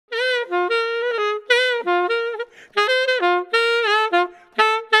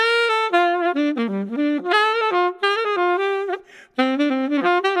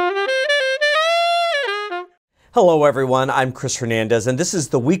Hello everyone, I'm Chris Hernandez and this is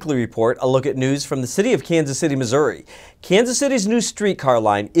the Weekly Report, a look at news from the city of Kansas City, Missouri. Kansas City's new streetcar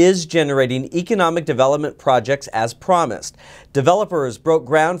line is generating economic development projects as promised. Developers broke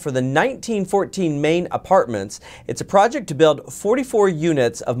ground for the 1914 Main Apartments. It's a project to build 44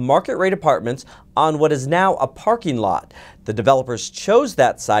 units of market rate apartments on what is now a parking lot. The developers chose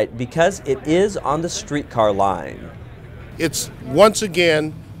that site because it is on the streetcar line. It's once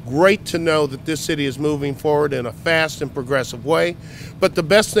again great to know that this city is moving forward in a fast and progressive way. But the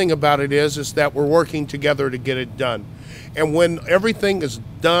best thing about it is that we're working together to get it done. And when everything is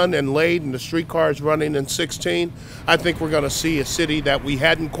done and laid and the streetcar is running in 16, I think we're going to see a city that we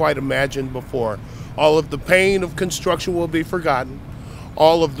hadn't quite imagined before. All of the pain of construction will be forgotten.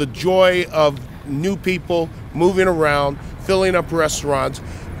 All of the joy of new people moving around, filling up restaurants,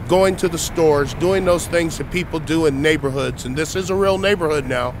 going to the stores, doing those things that people do in neighborhoods, and this is a real neighborhood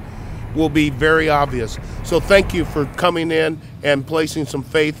now, will be very obvious. So thank you for coming in and placing some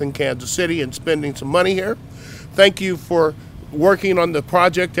faith in Kansas City and spending some money here. Thank you for working on the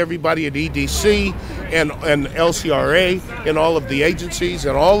project, everybody at EDC and LCRA and all of the agencies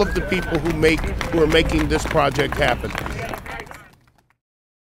and all of the people who are making this project happen.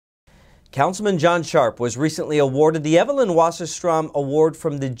 Councilman John Sharp was recently awarded the Evelyn Wasserstrom Award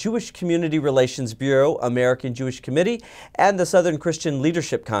from the Jewish Community Relations Bureau, American Jewish Committee, and the Southern Christian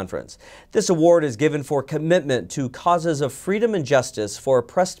Leadership Conference. This award is given for commitment to causes of freedom and justice for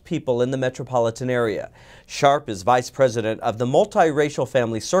oppressed people in the metropolitan area. Sharp is vice president of the Multiracial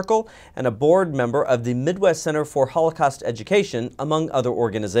Family Circle and a board member of the Midwest Center for Holocaust Education, among other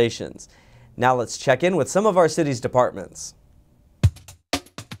organizations. Now let's check in with some of our city's departments.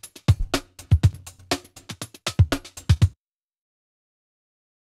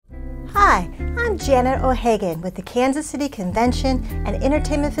 Hi, I'm Janet O'Hagan with the Kansas City Convention and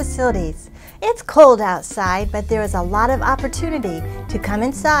Entertainment Facilities. It's cold outside, but there is a lot of opportunity to come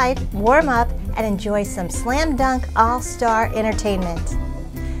inside, warm up, and enjoy some slam dunk all-star entertainment.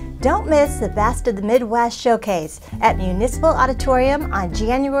 Don't miss the Best of the Midwest Showcase at Municipal Auditorium on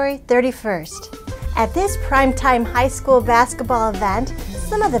January 31st. At this primetime high school basketball event,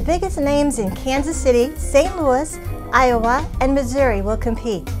 some of the biggest names in Kansas City, St. Louis, Iowa, and Missouri will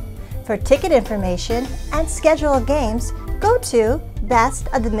compete. For ticket information and schedule of games, go to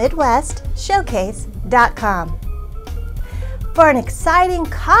bestofthemidwestshowcase.com. For an exciting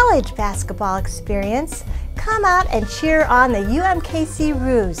college basketball experience, come out and cheer on the UMKC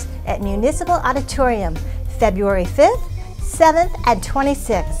Roos at Municipal Auditorium, February 5th, 7th, and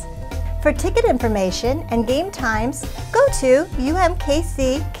 26th. For ticket information and game times, go to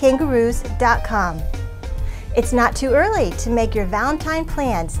umkckangaroos.com. It's not too early to make your Valentine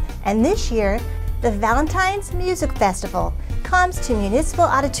plans, and this year, the Valentine's Music Festival comes to Municipal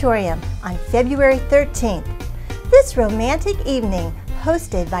Auditorium on February 13th. This romantic evening,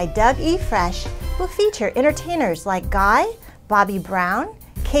 hosted by Doug E. Fresh, will feature entertainers like Guy, Bobby Brown,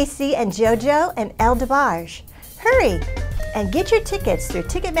 Casey and JoJo, and El DeBarge. Hurry and get your tickets through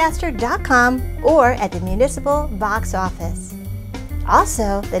Ticketmaster.com or at the Municipal Box Office.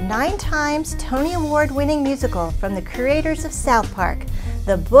 Also, the 9 times Tony Award-winning musical from the creators of South Park,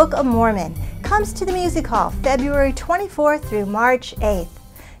 The Book of Mormon, comes to the Music Hall February 24th through March 8th.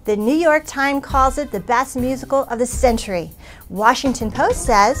 The New York Times calls it the best musical of the century. Washington Post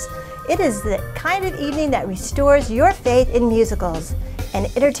says it is the kind of evening that restores your faith in musicals. And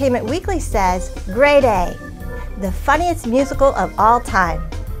Entertainment Weekly says, grade A, the funniest musical of all time.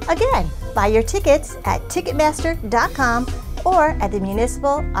 Again, buy your tickets at Ticketmaster.com or at the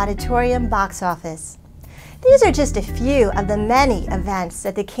Municipal Auditorium box office. These are just a few of the many events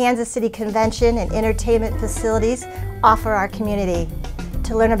that the Kansas City Convention and Entertainment Facilities offer our community.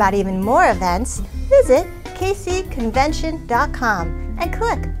 To learn about even more events, visit kcconvention.com and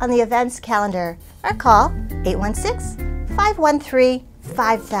click on the events calendar or call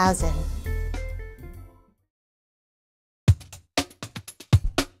 816-513-5000.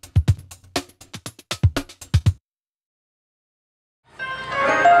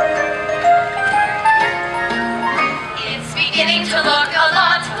 To look a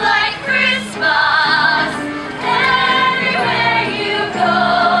lot like Christmas everywhere you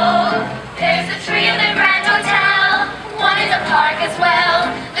go. There's a tree in the Grand Hotel, one in the park as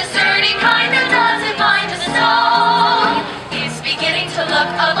well. The sturdy kind that doesn't mind the snow. It's beginning to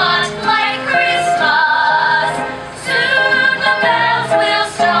look a lot like Christmas. Soon the bells will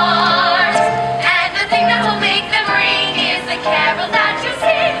start, and the thing that will make them ring is the carol that you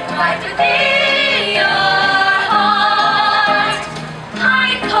sing right within your heart.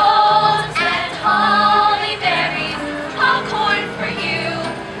 Pine cones and holly berries, popcorn for you,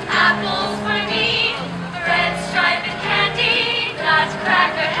 apples for me, red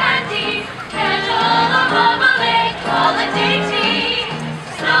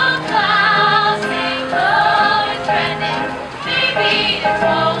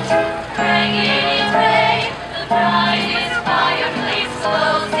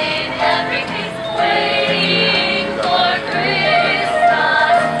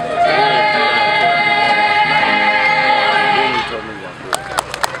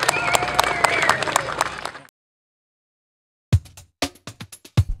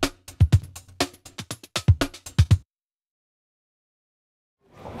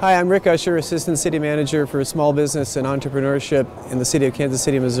Hi, I'm Rick Usher, Assistant City Manager for Small Business and Entrepreneurship in the city of Kansas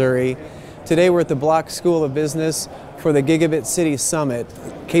City, Missouri. Today we're at the Block School of Business for the Gigabit City Summit.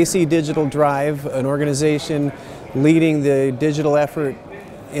 KC Digital Drive, an organization leading the digital effort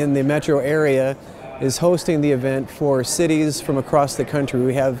in the metro area, is hosting the event for cities from across the country.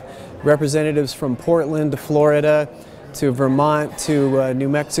 We have representatives from Portland to Florida to Vermont to New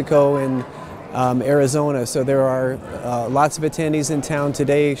Mexico and Arizona. So there are lots of attendees in town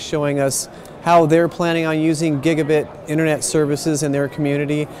today showing us how they're planning on using gigabit internet services in their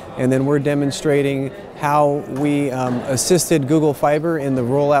community, and then we're demonstrating how we assisted Google Fiber in the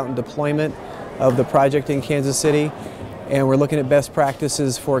rollout and deployment of the project in Kansas City, and we're looking at best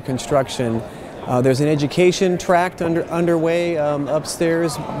practices for construction. There's an education tract underway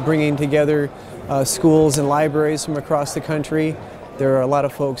upstairs, bringing together schools and libraries from across the country. There are a lot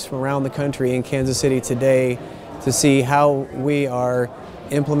of folks from around the country in Kansas City today to see how we are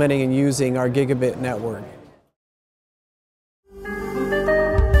implementing and using our gigabit network.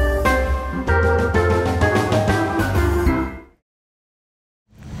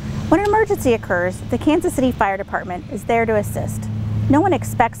 When an emergency occurs, the Kansas City Fire Department is there to assist. No one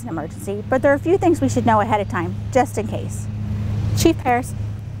expects an emergency, but there are a few things we should know ahead of time, just in case. Chief Harris,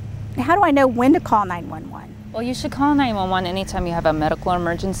 how do I know when to call 911? Well, you should call 911 anytime you have a medical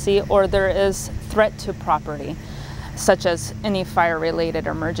emergency or there is threat to property, such as any fire-related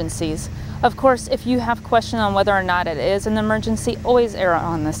emergencies. Of course, if you have question on whether or not it is an emergency, always err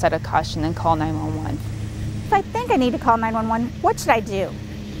on the side of caution and call 911. If I think I need to call 911, what should I do?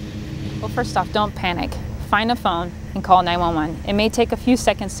 Well, first off, don't panic. Find a phone and call 911. It may take a few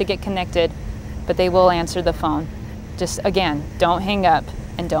seconds to get connected, but they will answer the phone. Just, again, don't hang up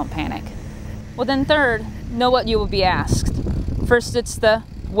and don't panic. Well, then third, know what you will be asked. First, it's the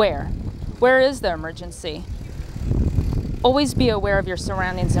where. Where is the emergency? Always be aware of your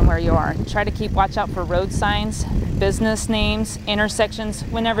surroundings and where you are. Try to keep watch out for road signs, business names, intersections,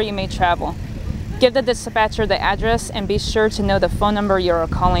 whenever you may travel. Give the dispatcher the address and be sure to know the phone number you are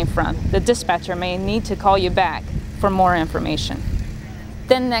calling from. The dispatcher may need to call you back for more information.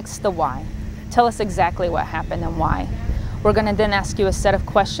 Then next, the why. Tell us exactly what happened and why. We're going to then ask you a set of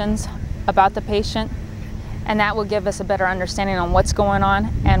questions about the patient, and that will give us a better understanding on what's going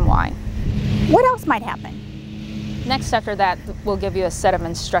on and why. What else might happen? Next, after that, we'll give you a set of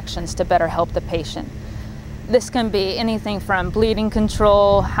instructions to better help the patient. This can be anything from bleeding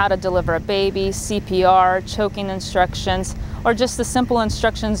control, how to deliver a baby, CPR, choking instructions, or just the simple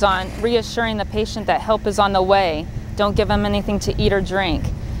instructions on reassuring the patient that help is on the way. Don't give them anything to eat or drink.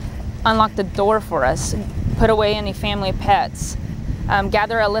 Unlock the door for us. Put away any family pets.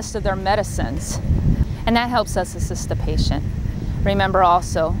 Gather a list of their medicines. And that helps us assist the patient. Remember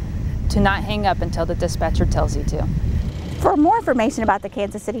also to not hang up until the dispatcher tells you to. For more information about the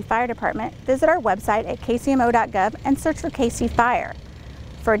Kansas City Fire Department, visit our website at kcmo.gov and search for KC Fire.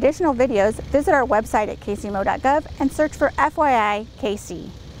 For additional videos, visit our website at kcmo.gov and search for FYI KC.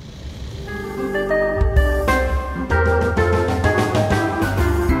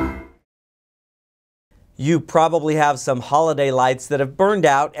 You probably have some holiday lights that have burned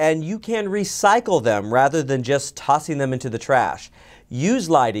out, and you can recycle them rather than just tossing them into the trash. Used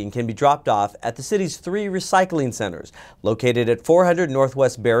lighting can be dropped off at the city's 3 recycling centers, located at 400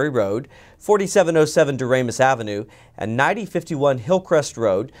 Northwest Berry Road, 4707 Doremus Avenue, and 9051 Hillcrest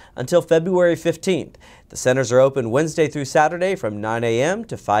Road until February 15th. The centers are open Wednesday through Saturday from 9 a.m.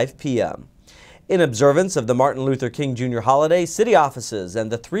 to 5 p.m. In observance of the Martin Luther King Jr. holiday, city offices and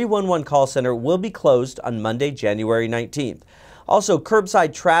the 311 call center will be closed on Monday, January 19th. Also,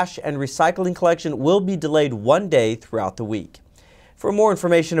 curbside trash and recycling collection will be delayed 1 day throughout the week. For more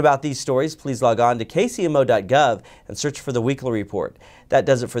information about these stories, please log on to kcmo.gov and search for the Weekly Report. That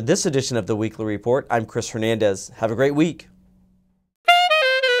does it for this edition of the Weekly Report. I'm Chris Hernandez. Have a great week.